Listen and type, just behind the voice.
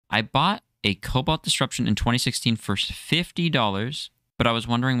I bought a Cobalt Disruption in 2016 for $50, but I was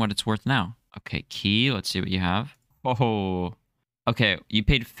wondering what it's worth now. Okay, key. Let's see what you have. Oh, okay. You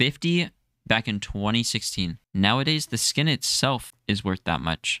paid 50 back in 2016. Nowadays, the skin itself is worth that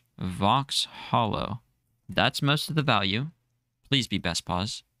much. Vox Hollow. That's most of the value. Please be best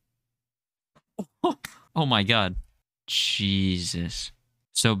pause. Oh my god. Jesus.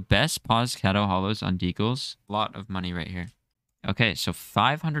 So best pause Kato Hollows on Deagles. A lot of money right here. Okay, so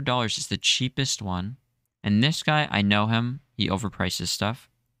 $500 is the cheapest one. And this guy, I know him. He overprices stuff.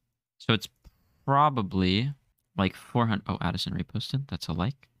 So it's probably like 400. Oh, Addison reposted. That's a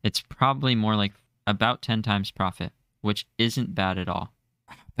like. It's probably more like about 10 times profit, which isn't bad at all.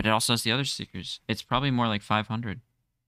 But it also has the other stickers. It's probably more like 500.